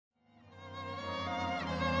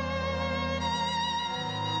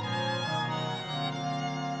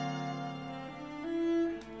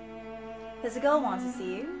There's a girl wants to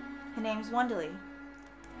see you. Her name's Wonderly.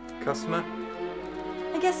 Customer?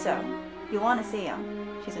 I guess so. You'll want to see her.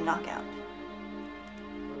 She's a knockout.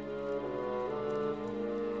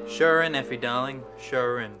 Show her in, Effie, darling. Show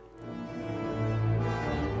her in.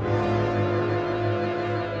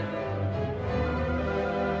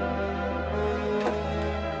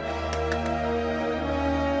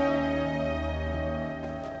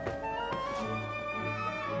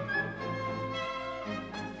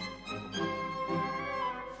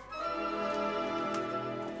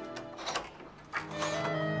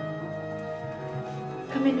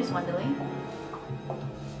 Come in, Miss Wonderly.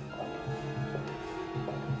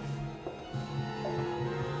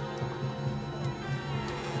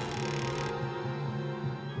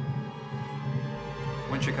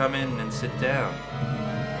 Won't you come in and sit down,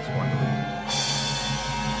 Miss Wonderly?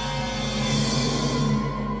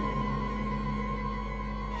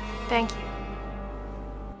 Thank you.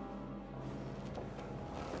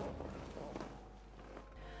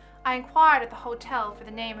 I inquired at the hotel for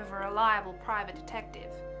the name of a reliable private detective.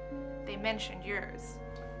 They mentioned yours.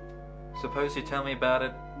 Suppose you tell me about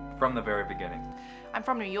it from the very beginning. I'm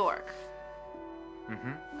from New York.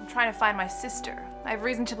 Mm-hmm. I'm trying to find my sister. I have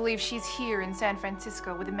reason to believe she's here in San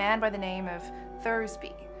Francisco with a man by the name of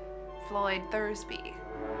Thursby. Floyd Thursby.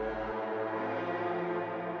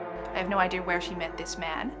 I have no idea where she met this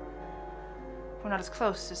man. We're not as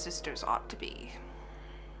close as sisters ought to be.